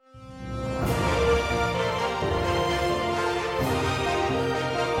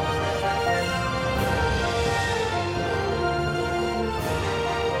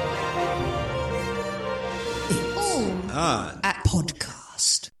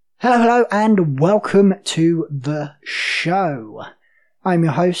Hello, and welcome to the show. I'm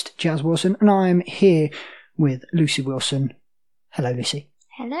your host, Jazz Wilson, and I'm here with Lucy Wilson. Hello, Lucy.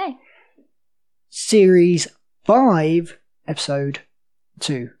 Hello. Series 5, Episode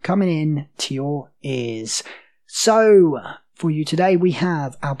 2, coming in to your ears. So, for you today, we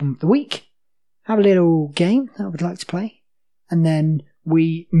have Album of the Week, have a little game that I would like to play, and then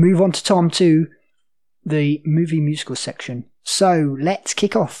we move on to Tom to the movie musical section. So let's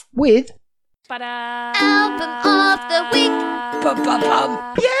kick off with Album of the Week.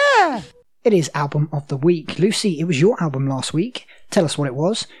 Yeah! It is Album of the Week. Lucy, it was your album last week. Tell us what it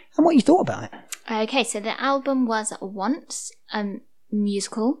was and what you thought about it. Okay, so the album was Once a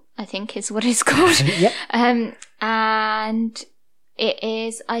Musical, I think is what it's called. Yep. And it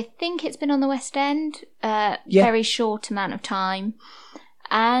is, I think it's been on the West End, very short amount of time.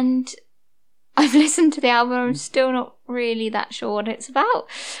 And I've listened to the album, I'm still not really that sure what it's about.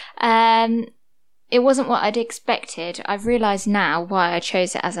 It wasn't what I'd expected. I've realised now why I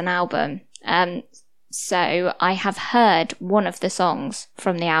chose it as an album. So I have heard one of the songs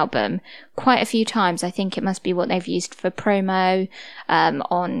from the album quite a few times. I think it must be what they've used for promo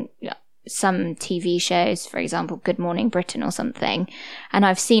on some TV shows, for example, Good Morning Britain or something. And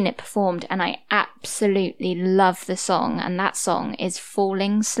I've seen it performed and I absolutely love the song. And that song is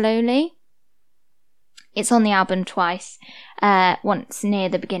Falling Slowly. It's on the album twice, once near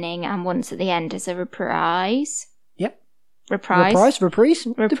the beginning and once at the end as a reprise. Yep. Reprise,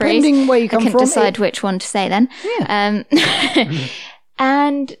 depending where you come from. I couldn't decide which one to say then. Yeah.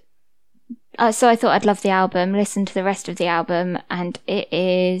 And so I thought I'd love the album, listen to the rest of the album, and it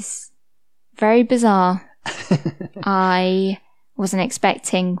is very bizarre. I wasn't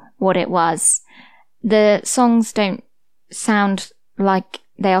expecting what it was. The songs don't sound like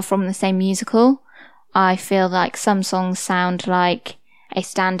they are from the same musical. I feel like some songs sound like a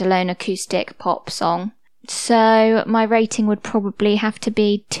standalone acoustic pop song. So my rating would probably have to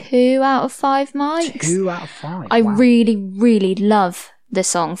be 2 out of 5 mics. 2 out of 5. I really, really love the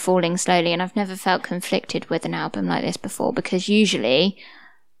song Falling Slowly, and I've never felt conflicted with an album like this before, because usually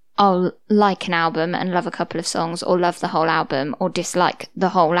I'll like an album and love a couple of songs, or love the whole album, or dislike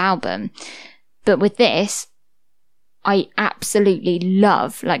the whole album. But with this, I absolutely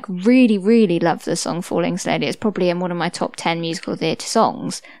love, like really, really love the song Falling Slowly. It's probably in one of my top 10 musical theatre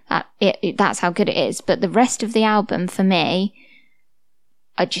songs. That's how good it is. But the rest of the album, for me,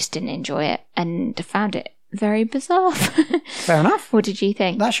 I just didn't enjoy it and found it very bizarre. Fair enough. What did you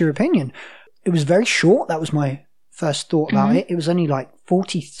think? That's your opinion. It was very short. That was my first thought about it. It was only like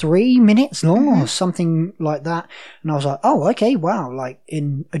 43 minutes long or something like that. And I was like, oh, okay, wow. Like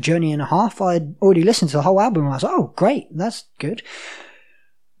in a journey and a half, I'd already listened to the whole album. And I was like, oh, great. That's good.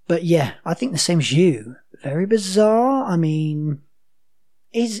 But yeah, I think the same as you. Very bizarre. I mean,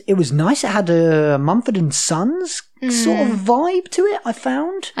 it was nice. It had a Mumford & Sons sort of vibe to it, I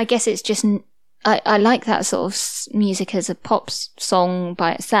found. I guess it's just... I like that sort of music as a pop song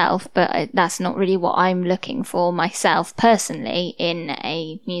by itself, but that's not really what I'm looking for myself personally in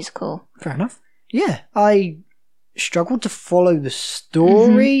a musical. Fair enough. Yeah, I struggled to follow the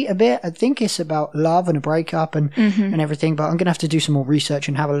story a bit. I think it's about love and a breakup and everything, but I'm going to have to do some more research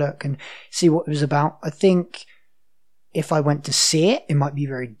and have a look and see what it was about. I think if I went to see it, it might be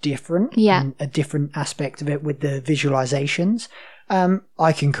very different. Yeah. And a different aspect of it with the visualizations.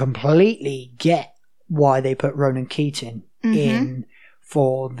 I can completely get why they put Ronan Keating in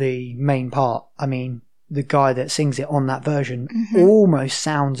for the main part. I mean, the guy that sings it on that version almost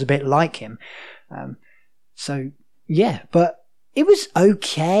sounds a bit like him. So, yeah, but it was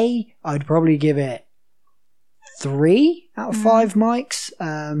okay. I'd probably give it 3 out of 5 mics.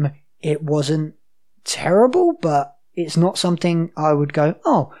 It wasn't terrible, but it's not something I would go,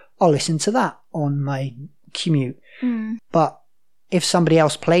 oh, I'll listen to that on my commute. But if somebody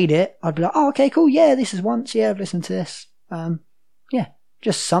else played it, I'd be like, oh, okay, cool. Yeah, this is Once. Yeah, I've listened to this. Yeah,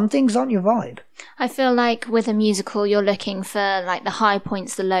 just some things aren't your vibe. I feel like with a musical, you're looking for like the high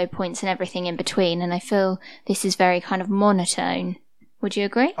points, the low points and everything in between. And I feel this is very kind of monotone. Would you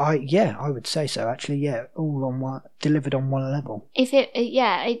agree? Yeah, I would say so. Actually, yeah, all on one, delivered on one level.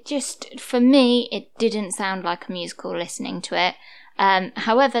 It just, for me, it didn't sound like a musical listening to it.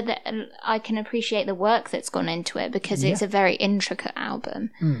 However, I can appreciate the work that's gone into it because it's a very intricate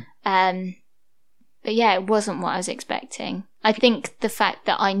album. But yeah, it wasn't what I was expecting. I think the fact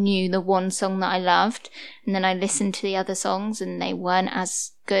that I knew the one song that I loved and then I listened to the other songs and they weren't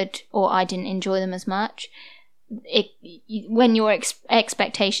as good or I didn't enjoy them as much. When your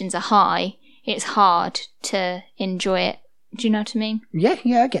expectations are high, it's hard to enjoy it. Do you know what I mean? Yeah,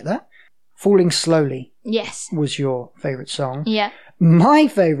 I get that. Falling Slowly. Yes. Was your favourite song. Yeah. My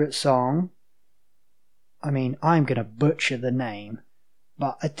favourite song, I mean, I'm going to butcher the name,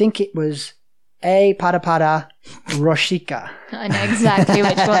 but I think it was E Para Roshika. I know exactly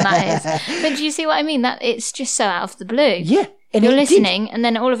which one that is. But do you see what I mean? That it's just so out of the blue. Yeah. And you're listening, and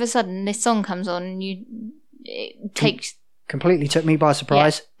then all of a sudden this song comes on, and it takes... Completely took me by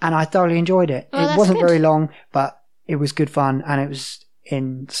surprise, and I thoroughly enjoyed it. Well, it wasn't good. very long, but it was good fun, and it was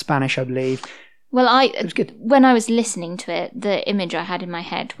in Spanish, I believe. Well, it was good. When I was listening to it, the image I had in my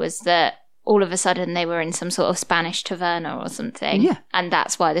head was that all of a sudden they were in some sort of Spanish taverna or something. Yeah. And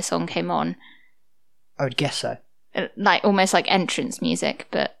that's why the song came on. I would guess so. Like almost like entrance music,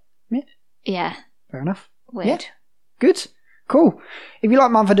 but yeah. Fair enough. Weird. Yeah. Good. Cool. If you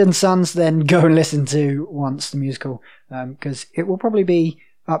like Mumford & Sons, then go and listen to Once the Musical, because it will probably be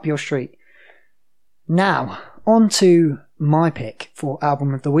up your street. Now, on to my pick for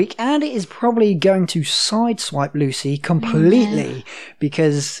Album of the Week, and it is probably going to sideswipe Lucy completely,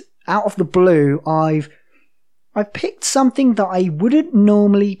 because out of the blue, I've picked something that I wouldn't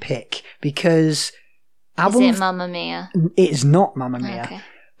normally pick, because... Is it Mamma Mia? It is not Mamma Mia. Okay.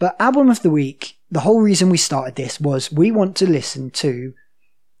 But Album of the Week, the whole reason we started this was we want to listen to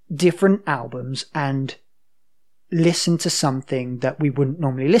different albums and listen to something that we wouldn't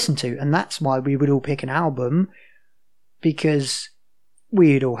normally listen to. And that's why we would all pick an album, because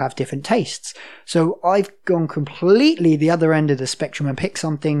we'd all have different tastes. So I've gone completely the other end of the spectrum and picked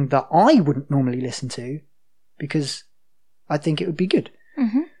something that I wouldn't normally listen to because I think it would be good.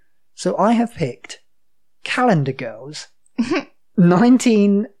 Mm-hmm. So I have picked Calendar Girls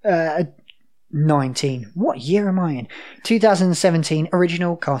 19, what year am I in? 2017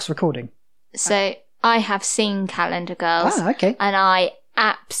 original cast recording. So I have seen Calendar Girls. Okay. And I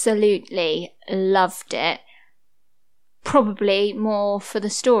absolutely loved it. Probably more for the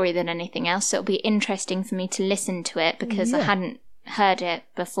story than anything else. So it'll be interesting for me to listen to it because I hadn't heard it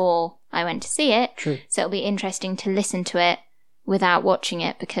before I went to see it. True. So it'll be interesting to listen to it without watching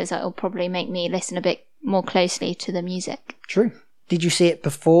it because it'll probably make me listen a bit more closely to the music. True. Did you see it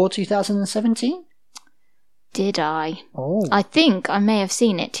before 2017? Did I? Oh. I think I may have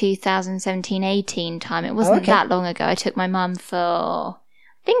seen it 2017-18 time. It wasn't that long ago. I took my mum for...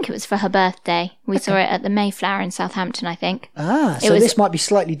 I think it was for her birthday. We saw it at the Mayflower in Southampton, I think. So this might be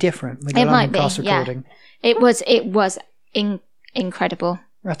slightly different with the London cast recording. Yeah. It was incredible.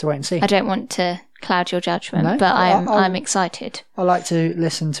 We'll have to wait and see. I don't want to cloud your judgment, but I'm excited. I like to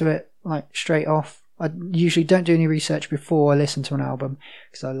listen to it like straight off. I usually don't do any research before I listen to an album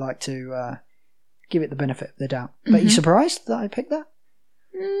because I like to give it the benefit of the doubt. But are you surprised that I picked that?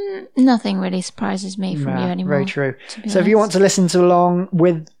 Nothing really surprises me from you anymore. Very true. So if you want to listen to along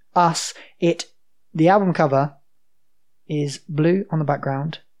with us, the album cover is blue on the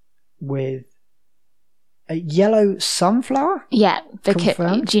background with a yellow sunflower. Yeah.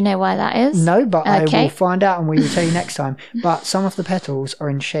 Do you know why that is? No, but I will find out and we will tell you next time. But some of the petals are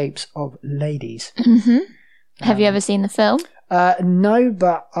in shapes of ladies. Mm-hmm. Have you ever seen the film? No,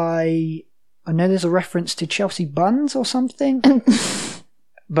 but I know there's a reference to Chelsea buns or something.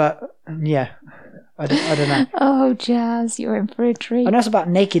 But yeah, I don't know. Oh, Jazz, you're in for a treat. I know it's about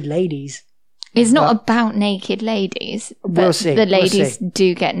naked ladies. It's not about naked ladies. We'll see. The ladies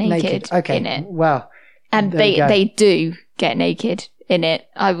do get naked in it. Well, and they do get naked in it.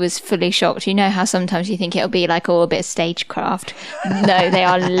 I was fully shocked. You know how sometimes you think it'll be like all a bit of stagecraft. No, they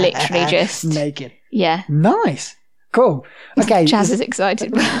are literally just naked. Yeah. Nice. Cool. Okay. Chaz is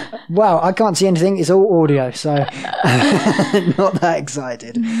excited. Well, I can't see anything. It's all audio, so not that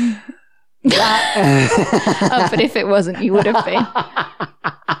excited. But if it wasn't, you would have been.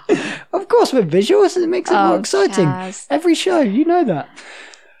 Of course, with visuals, it makes it more exciting. Chaz. Every show, you know that.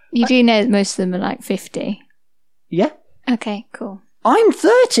 You do know most of them are like 50. Yeah. Okay, cool. I'm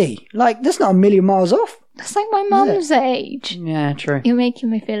 30. Like, that's not a million miles off. That's like my mum's age. Yeah, true. You're making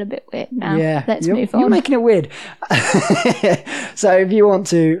me feel a bit weird now. Yeah. Let's move on. You're making it weird. So if you want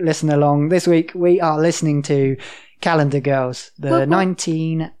to listen along, this week we are listening to Calendar Girls, the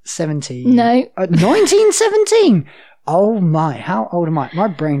 1917. No. 1917! Oh my, how old am I? My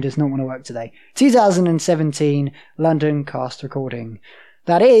brain does not want to work today. 2017 London cast recording.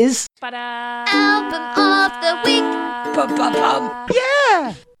 That is... Album of the Week.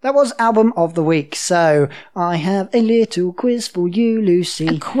 Yeah! That was Album of the Week. So I have a little quiz for you, Lucy.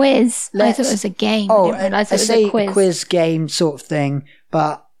 A quiz? I thought it was a game. I didn't realise it was a quiz. A quiz game sort of thing,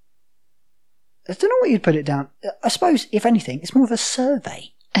 but I don't know what you'd put it down. I suppose, if anything, it's more of a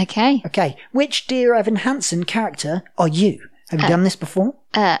survey. Okay. Okay. Which Dear Evan Hansen character are you? Have you done this before?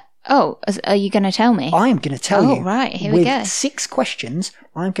 Oh, are you going to tell me? I am going to tell you. Oh, right. Here we go. With 6 questions,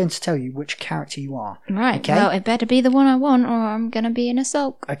 I'm going to tell you which character you are. Right. Okay? Well, it better be the one I want or I'm going to be in a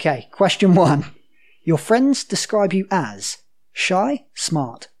sulk. Okay. Question 1. Your friends describe you as shy,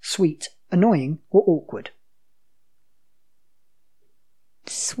 smart, sweet, annoying, or awkward?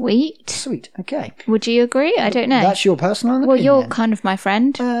 Sweet. Sweet. Okay. Would you agree? I don't know. That's your personal opinion. Well, you're kind of my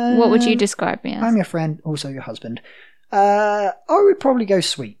friend. What would you describe me as? I'm your friend, also your husband. I would probably go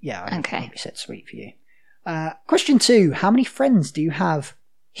sweet. Yeah, I probably said sweet for you. Question 2. How many friends do you have?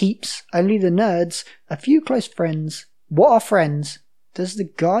 Heaps. Only the nerds. A few close friends. What are friends? Does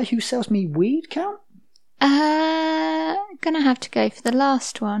the guy who sells me weed count? Gonna have to go for the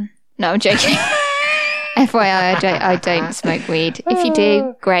last one. No, I'm joking. FYI, I don't smoke weed. If you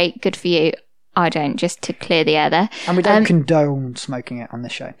do, great, good for you. I don't, just to clear the air there. And we don't condone smoking it on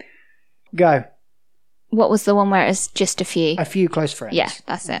this show. Go. What was the one where it was just a few? A few close friends. Yeah,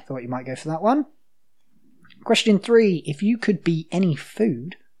 that's it. Thought you might go for that one. Question 3. If you could be any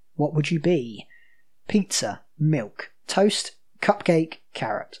food, what would you be? Pizza, milk, toast, cupcake,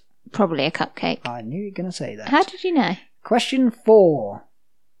 carrot. Probably a cupcake. I knew you were going to say that. How did you know? Question 4.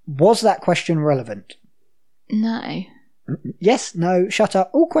 Was that question relevant? No. Yes, no, shut up.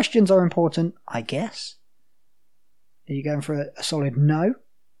 All questions are important, I guess. Are you going for a solid no?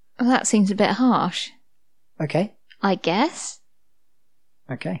 Well, that seems a bit harsh. Okay. I guess.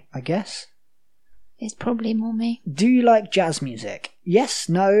 Okay, I guess. It's probably more me. Do you like jazz music? Yes,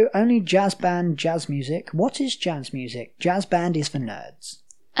 no, only jazz band, jazz music. What is jazz music? Jazz band is for nerds.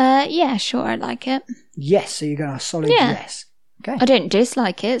 Yeah, sure, I like it. Yes, so you're going to a solid yes. Okay. I don't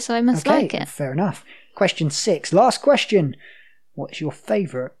dislike it, so I must like it. Fair enough. Question 6, last question. What is your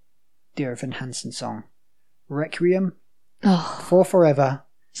favourite Dear Evan Hansen song? Requiem, For Forever,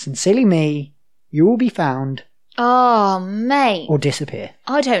 Sincerely Me, You Will Be Found. Oh, mate. Or Disappear.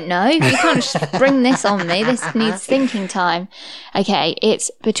 I don't know. You can't just spring this on me. This needs thinking time. Okay,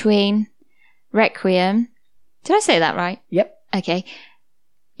 it's between Requiem. Did I say that right? Yep. Okay.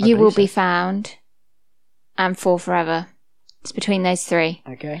 You Will Be Found and For Forever. It's between those 3.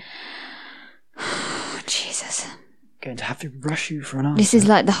 Okay. Jesus. Going to have to rush you for an answer. This is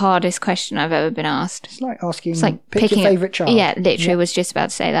like the hardest question I've ever been asked. It's like asking, it's like pick your favourite child. Yeah, literally was just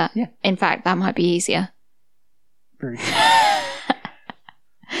about to say that. Yeah. In fact, that might be easier. Rude.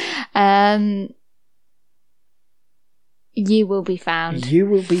 You Will Be Found. You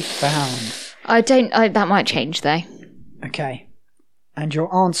Will Be Found. That might change though. Okay. And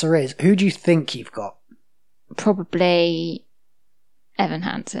your answer is, who do you think you've got? Probably Evan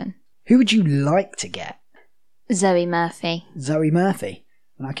Hansen. Who would you like to get? Zoe Murphy. Zoe Murphy.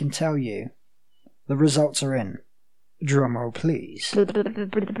 And I can tell you, the results are in. Drumroll, please.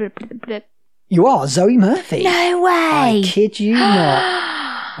 You are Zoe Murphy. No way! I kid you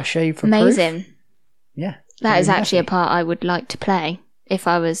not. A shave for Amazing. proof. Yeah. That is actually a part I would like to play if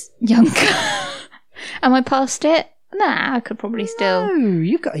I was younger. Am I past it? Nah, I could probably still. No,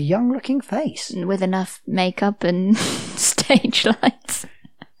 you've got a young-looking face. With enough makeup and stage lights.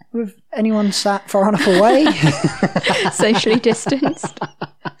 With anyone sat far enough away? Socially distanced.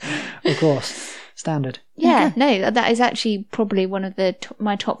 Of course. Standard. Yeah, okay. No, that is actually probably one of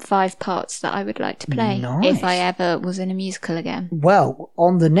my top 5 parts that I would like to play if I ever was in a musical again. Well,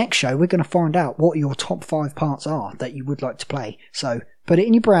 on the next show, we're going to find out what your top 5 parts are that you would like to play. So put it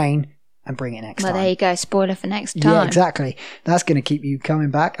in your brain and bring it next time. Well, there you go. Spoiler for next time. Yeah, exactly. That's going to keep you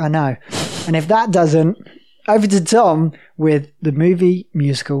coming back. I know. And if that doesn't, over to Tom with the movie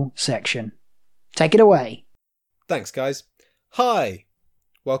musical section. Take it away. Thanks, guys. Hi.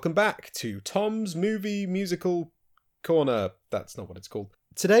 Welcome back to Tom's Movie Musical Corner. That's not what it's called.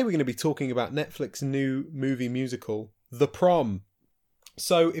 Today we're going to be talking about Netflix's new movie musical, The Prom.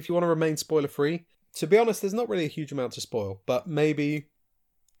 So if you want to remain spoiler-free, to be honest, there's not really a huge amount to spoil, but maybe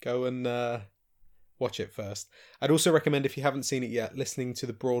go and watch it first. I'd also recommend, if you haven't seen it yet, listening to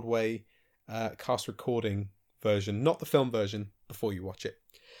the Broadway cast recording version, not the film version, before you watch it.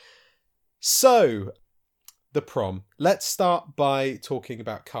 So, The Prom. Let's start by talking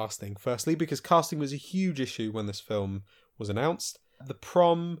about casting, firstly, because casting was a huge issue when this film was announced. The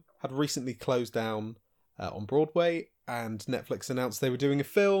Prom had recently closed down on Broadway, and Netflix announced they were doing a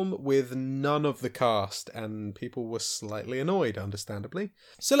film with none of the cast, and people were slightly annoyed, understandably.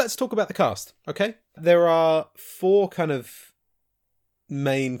 So let's talk about the cast, okay? There are 4 kind of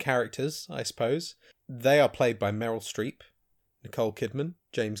main characters, I suppose. They are played by Meryl Streep, Nicole Kidman,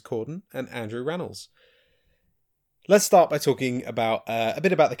 James Corden, and Andrew Rannells. Let's start by talking about a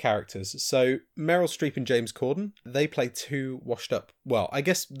bit about the characters. So Meryl Streep and James Corden, they play two washed up, well, I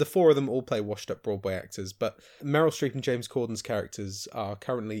guess the four of them all play washed up Broadway actors, but Meryl Streep and James Corden's characters are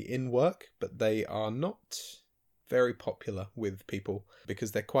currently in work, but they are not very popular with people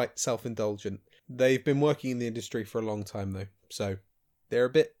because they're quite self-indulgent. They've been working in the industry for a long time though, so they're a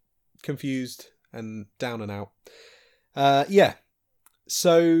bit confused and down and out.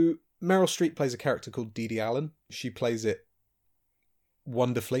 So Meryl Streep plays a character called Dee Dee Allen. She plays it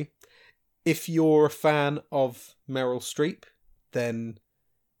wonderfully. If you're a fan of Meryl Streep, then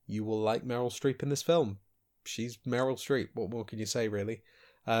you will like Meryl Streep in this film. She's Meryl Streep. What more can you say, really?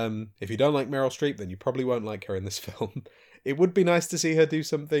 If you don't like Meryl Streep, then you probably won't like her in this film. It would be nice to see her do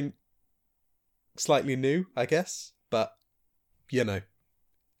something slightly new, I guess. But, you know,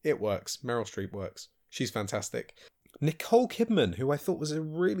 it works. Meryl Streep works. She's fantastic. Nicole Kidman, who I thought was a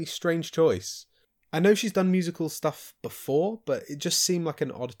really strange choice. I know she's done musical stuff before, but it just seemed like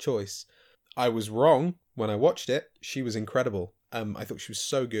an odd choice. I was wrong when I watched it. She was incredible. I thought she was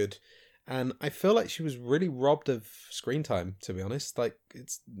so good. And I feel like she was really robbed of screen time, to be honest. Like,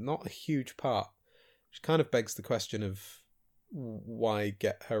 it's not a huge part. Which kind of begs the question of why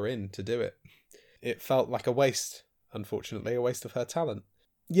get her in to do it. It felt like a waste, unfortunately, a waste of her talent.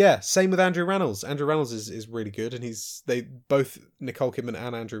 Yeah, same with Andrew Rannells. Andrew Rannells is really good, and both Nicole Kidman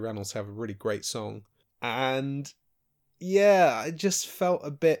and Andrew Rannells have a really great song. And yeah, I just felt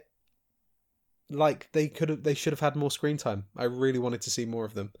a bit like they should have had more screen time. I really wanted to see more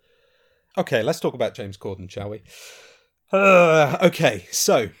of them. Okay, let's talk about James Corden, shall we? Okay,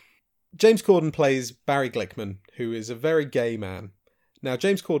 so James Corden plays Barry Glickman, who is a very gay man. Now,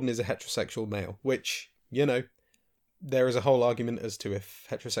 James Corden is a heterosexual male, which, you know, there is a whole argument as to if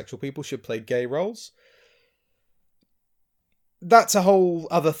heterosexual people should play gay roles. That's a whole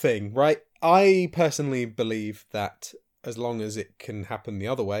other thing, right? I personally believe that as long as it can happen the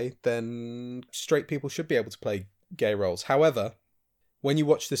other way, then straight people should be able to play gay roles. However, when you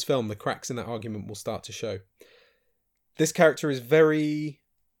watch this film, the cracks in that argument will start to show. This character is very,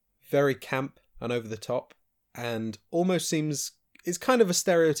 very camp and over the top, and almost seems... It's kind of a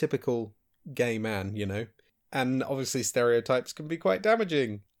stereotypical gay man, you know? And obviously stereotypes can be quite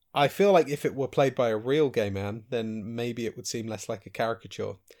damaging. I feel like if it were played by a real gay man, then maybe it would seem less like a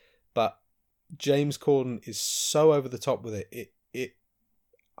caricature. But James Corden is so over the top with it.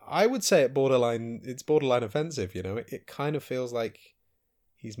 I would say it's borderline offensive, you know? It kind of feels like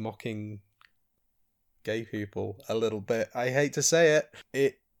he's mocking gay people a little bit. I hate to say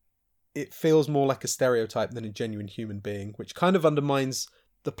it. It feels more like a stereotype than a genuine human being, which kind of undermines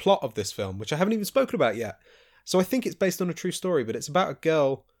the plot of this film, which I haven't even spoken about yet. So I think it's based on a true story, but it's about a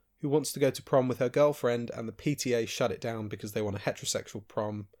girl who wants to go to prom with her girlfriend, and the PTA shut it down because they want a heterosexual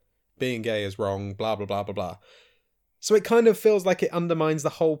prom. Being gay is wrong, blah, blah, blah, blah, blah. So it kind of feels like it undermines the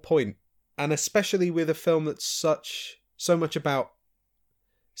whole point, and especially with a film that's so much about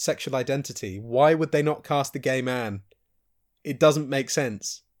sexual identity. Why would they not cast a gay man? It doesn't make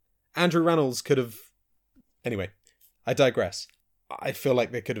sense. Andrew Rannells could have... Anyway, I digress. I feel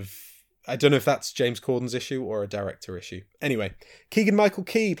like they could have... I don't know if that's James Corden's issue or a director issue. Anyway, Keegan-Michael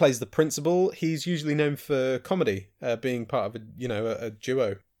Key plays the principal. He's usually known for comedy, being part of a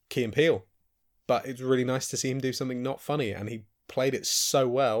duo, Key and Peele. But it's really nice to see him do something not funny, and he played it so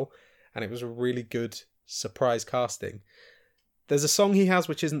well, and it was a really good surprise casting. There's a song he has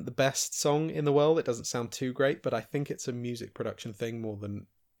which isn't the best song in the world. It doesn't sound too great, but I think it's a music production thing more than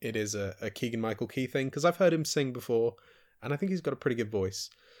it is a Keegan-Michael Key thing, because I've heard him sing before, and I think he's got a pretty good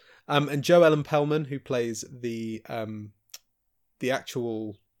voice. And Jo Ellen Pellman, who plays the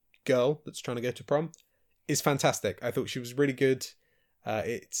actual girl that's trying to go to prom, is fantastic. I thought she was really good.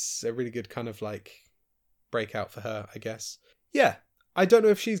 It's a really good kind of like breakout for her, I guess. Yeah, I don't know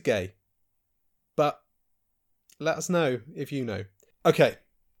if she's gay, but let us know if you know. Okay,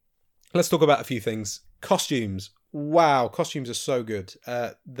 let's talk about a few things. Costumes. Wow, costumes are so good.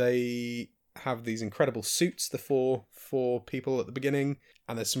 They have these incredible suits, the four people at the beginning,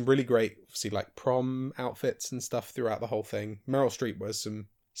 and there's some really great, obviously, like prom outfits and stuff throughout the whole thing. Meryl Streep wears some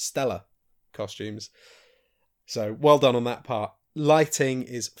stellar costumes, so well done on that part. Lighting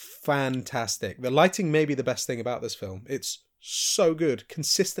is fantastic. The lighting may be the best thing about this film. It's so good,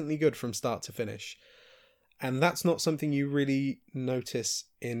 consistently good from start to finish, and that's not something you really notice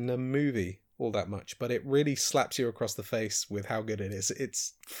in a movie all that much, but it really slaps you across the face with how good it is.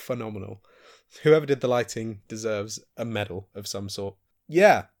 It's phenomenal. Whoever did the lighting deserves a medal of some sort.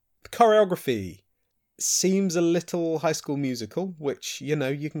 Yeah, the choreography seems a little High School Musical, which, you know,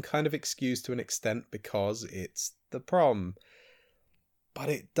 you can kind of excuse to an extent because it's the prom. But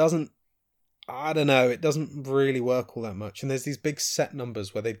it doesn't I don't know, it doesn't really work all that much. And there's these big set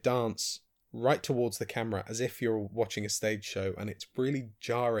numbers where they dance right towards the camera as if you're watching a stage show, and it's really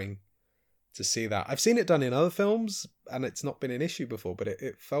jarring to see that. I've seen it done in other films, and it's not been an issue before, but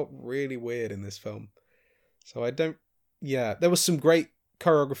it felt really weird in this film. So there was some great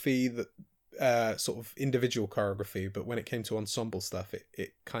choreography, that sort of individual choreography, but when it came to ensemble stuff,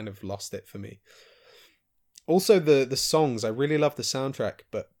 it kind of lost it for me. Also, the songs, I really love the soundtrack,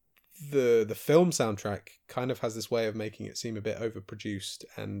 but the film soundtrack kind of has this way of making it seem a bit overproduced,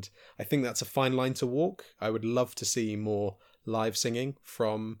 and I think that's a fine line to walk. I would love to see more live singing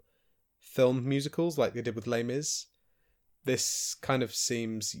from film musicals like they did with Les Mis. This kind of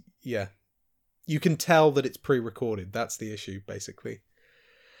seems, you can tell that it's pre-recorded. That's the issue, basically.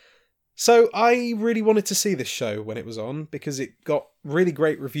 So I really wanted to see this show when it was on, because it got really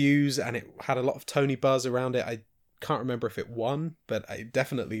great reviews and it had a lot of Tony buzz around it. I can't remember if it won, but it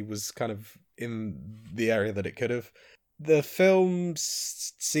definitely was kind of in the area that it could have. The film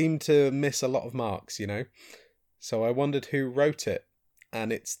seemed to miss a lot of marks, So I wondered who wrote it,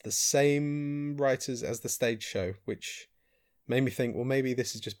 and it's the same writers as the stage show, which made me think, well, maybe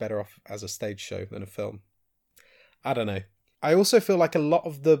this is just better off as a stage show than a film. I don't know. I also feel like a lot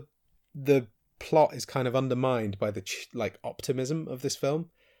of the plot is kind of undermined by the optimism of this film.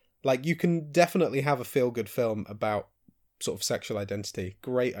 Like, you can definitely have a feel-good film about sort of sexual identity.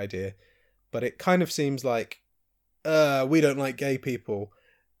 Great idea. But it kind of seems like, we don't like gay people.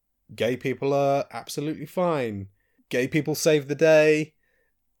 Gay people are absolutely fine. Gay people save the day.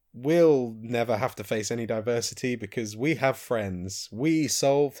 We'll never have to face any diversity because we have friends. We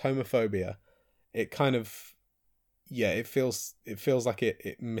solved homophobia. It kind of, it feels like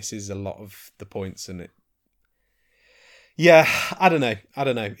it misses a lot of the points, and I don't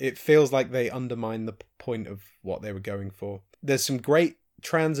know. It feels like they undermine the point of what they were going for. There's some great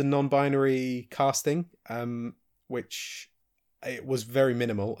trans and non-binary casting, which it was very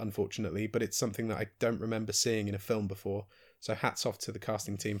minimal, unfortunately, but it's something that I don't remember seeing in a film before. So hats off to the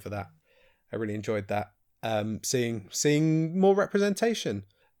casting team for that. I really enjoyed that. Seeing more representation.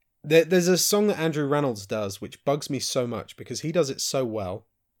 There's a song that Andrew Reynolds does, which bugs me so much because he does it so well.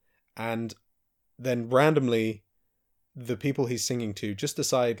 And then randomly, the people he's singing to just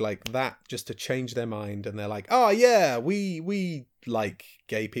decide like that just to change their mind. And they're like, oh yeah, we like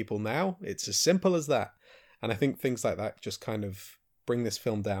gay people now. It's as simple as that. And I think things like that just kind of bring this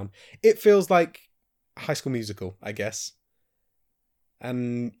film down. It feels like High School Musical, I guess.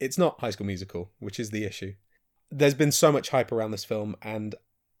 And it's not High School Musical, which is the issue. There's been so much hype around this film, and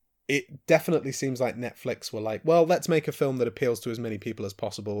it definitely seems like Netflix were like, well, let's make a film that appeals to as many people as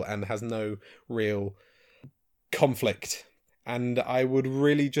possible and has no real conflict. And I would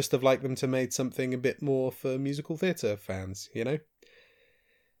really just have liked them to made something a bit more for musical theatre fans,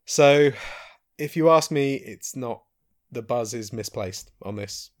 So, if you ask me, it's not. The buzz is misplaced on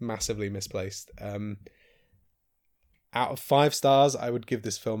this, massively misplaced. Out of 5 stars, I would give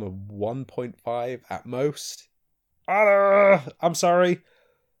this film a 1.5 at most. I'm sorry.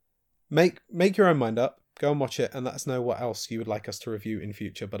 Make your own mind up. Go and watch it and let us know what else you would like us to review in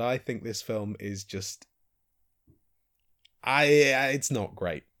future. But I think this film is just... it's not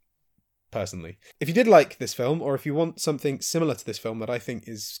great, personally. If you did like this film, or if you want something similar to this film that I think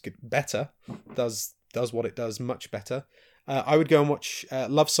is better, does what it does much better, I would go and watch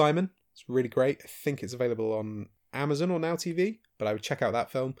Love, Simon. It's really great. I think it's available on Amazon or Now TV, but I would check out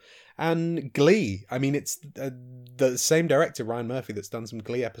that film. And Glee. I mean, it's the same director, Ryan Murphy, that's done some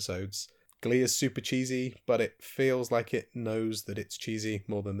Glee episodes. Glee is super cheesy, but it feels like it knows that it's cheesy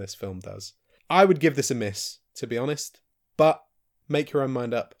more than this film does. I would give this a miss, to be honest, but make your own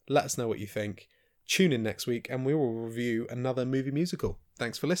mind up. Let us know what you think. Tune in next week and we will review another movie musical.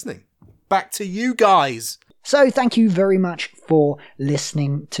 Thanks for listening. Back to you guys. So thank you very much for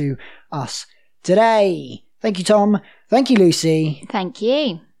listening to us today. Thank you, Tom. Thank you, Lucy. Thank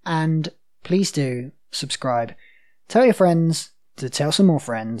you. And please do subscribe. Tell your friends to tell some more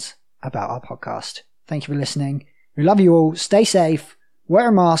friends about our podcast. Thank you for listening. We love you all. Stay safe. Wear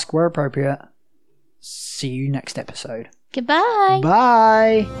a mask where appropriate. See you next episode. Goodbye.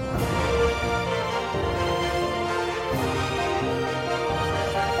 Bye.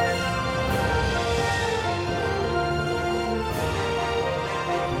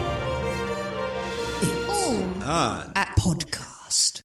 At podcast.